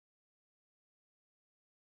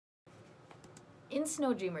In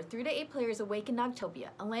Snow Dreamer, 3 to 8 players awake in Nogtopia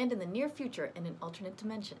and land in the near future in an alternate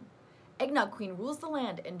dimension. Eggnog Queen rules the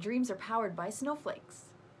land and dreams are powered by snowflakes.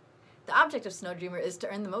 The object of Snow Dreamer is to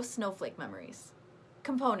earn the most snowflake memories.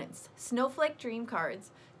 Components: Snowflake dream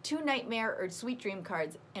cards, 2 nightmare or sweet dream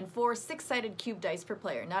cards, and 4 6-sided cube dice per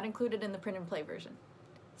player, not included in the print and play version.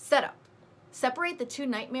 Setup: separate the 2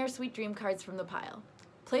 nightmare sweet dream cards from the pile.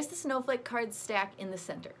 Place the snowflake cards stack in the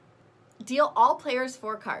center. Deal all players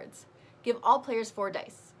 4 cards. Give all players 4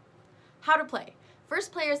 dice. How to play: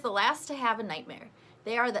 first player is the last to have a nightmare.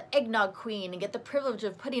 They are the Eggnog Queen and get the privilege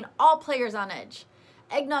of putting all players on edge.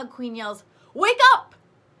 Eggnog Queen yells, "Wake up!"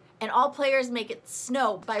 And all players make it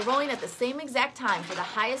snow by rolling at the same exact time for the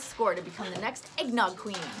highest score to become the next Eggnog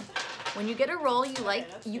Queen. When you get a roll you like,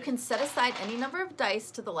 you can set aside any number of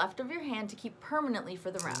dice to the left of your hand to keep permanently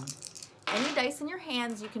for the round. Any dice in your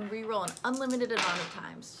hands you can re-roll an unlimited amount of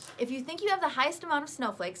times. If you think you have the highest amount of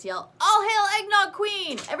snowflakes, yell, "All hail Eggnog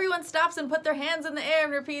Queen!" Everyone stops and put their hands in the air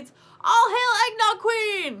and repeats, "All hail Eggnog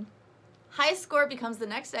Queen!" Highest score becomes the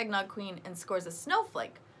next Eggnog Queen and scores a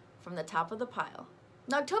snowflake from the top of the pile.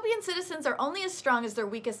 Nogtopian citizens are only as strong as their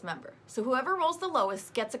weakest member, so whoever rolls the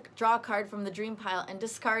lowest gets to draw a card from the dream pile and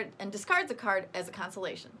discards a card as a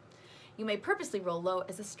consolation. You may purposely roll low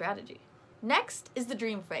as a strategy. Next is the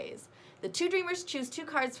dream phase. The 2 dreamers choose 2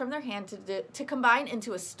 cards from their hand to combine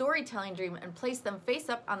into a storytelling dream and place them face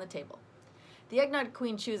up on the table. The Eggnog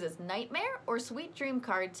Queen chooses Nightmare or Sweet Dream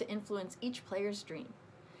card to influence each player's dream.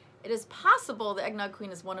 It is possible the Eggnog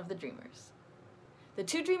Queen is one of the dreamers. The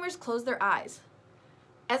 2 dreamers close their eyes.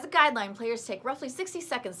 As a guideline, players take roughly 60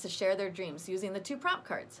 seconds to share their dreams using the 2 prompt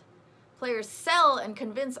cards. Players sell and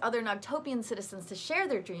convince other Nogtopian citizens to share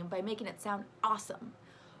their dream by making it sound awesome.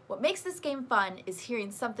 What makes this game fun is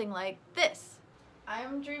hearing something like this.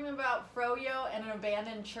 "I'm dreaming about Froyo and an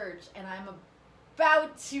abandoned church, and I'm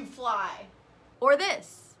about to fly." Or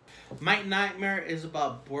this. "My nightmare is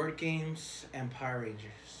about board games and Power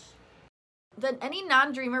Rangers." Then any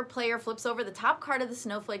non-dreamer player flips over the top card of the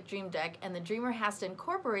Snowflake dream deck, and the dreamer has to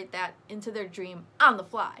incorporate that into their dream on the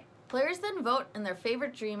fly. Players then vote in their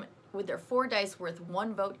favorite dream with their 4 dice worth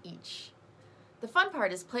 1 vote each. The fun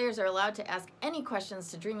part is players are allowed to ask any questions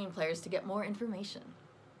to dreaming players to get more information.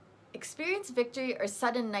 Experience victory or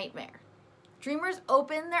sudden nightmare. Dreamers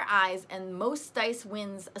open their eyes and most dice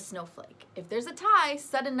wins a snowflake. If there's a tie,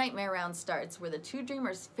 sudden nightmare round starts where the 2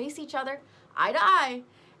 dreamers face each other eye to eye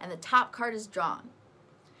and the top card is drawn.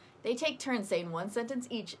 They take turns saying 1 sentence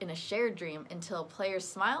each in a shared dream until players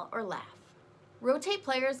smile or laugh. Rotate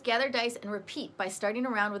players, gather dice, and repeat by starting a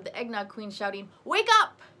round with the Eggnog Queen shouting, "Wake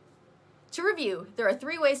up!" To review, there are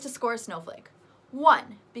 3 ways to score a snowflake.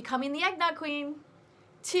 1. Becoming the Eggnog Queen.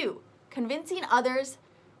 2. Convincing others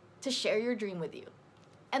to share your dream with you.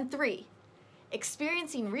 And 3.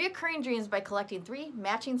 Experiencing reoccurring dreams by collecting 3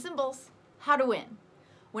 matching symbols. How to win.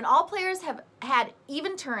 When all players have had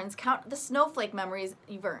even turns, count the snowflake memories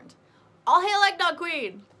you've earned. All hail Eggnog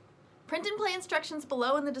Queen! Print and play instructions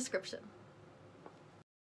below in the description.